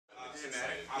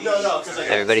No, because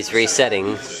Everybody's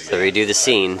resetting, so redo the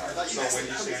scene.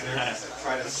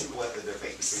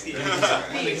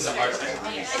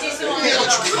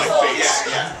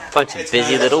 Bunch of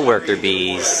busy little worker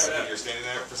bees. You're standing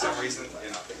there for some reason,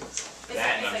 you know.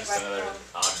 That and I'm just another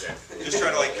object. Just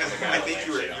trying to like, I think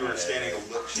you were standing a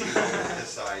little to the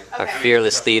side. Our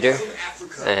fearless leader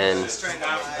and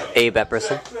Abe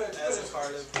Epperson.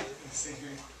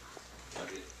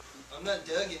 I'm not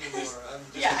Doug anymore.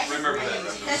 Yeah, remember that.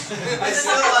 I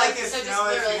still like it. You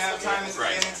know, if you have time at the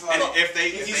beginning to like. And if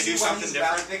they do something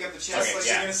different, pick up the chest, like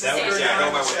you're gonna sit go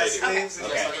down by with what they do. chest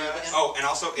leaves. Oh, and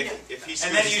also if he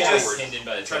And then scoots you just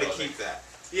forward, try to keep that.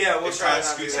 Yeah, we'll If try Todd to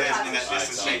scoots in and that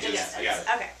distance changes, you got it.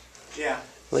 Okay. Yeah.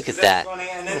 Look at that.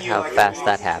 Look how fast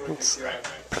that happens.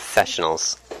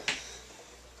 Professionals.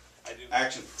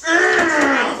 Action.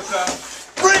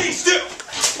 Freeze! Do!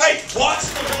 Hey, watch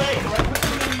the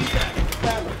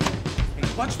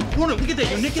Watch the corner. Look at that.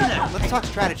 You're nicking that. Let's talk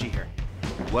strategy here.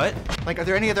 What? Like, are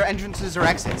there any other entrances or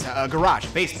exits? A garage,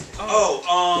 basement.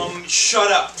 Oh,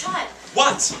 shut up. Todd.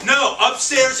 What? No,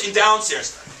 upstairs and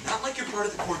downstairs. Not like you're part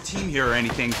of the core team here or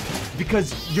anything,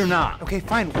 because you're not. Okay,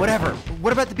 fine, whatever.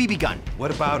 What about the BB gun? What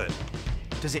about it?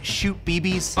 Does it shoot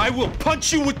BBs? I will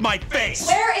punch you with my face.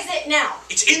 Where is it now?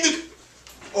 It's in the...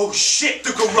 Oh shit,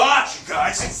 the garage, you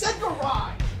guys. I said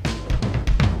garage.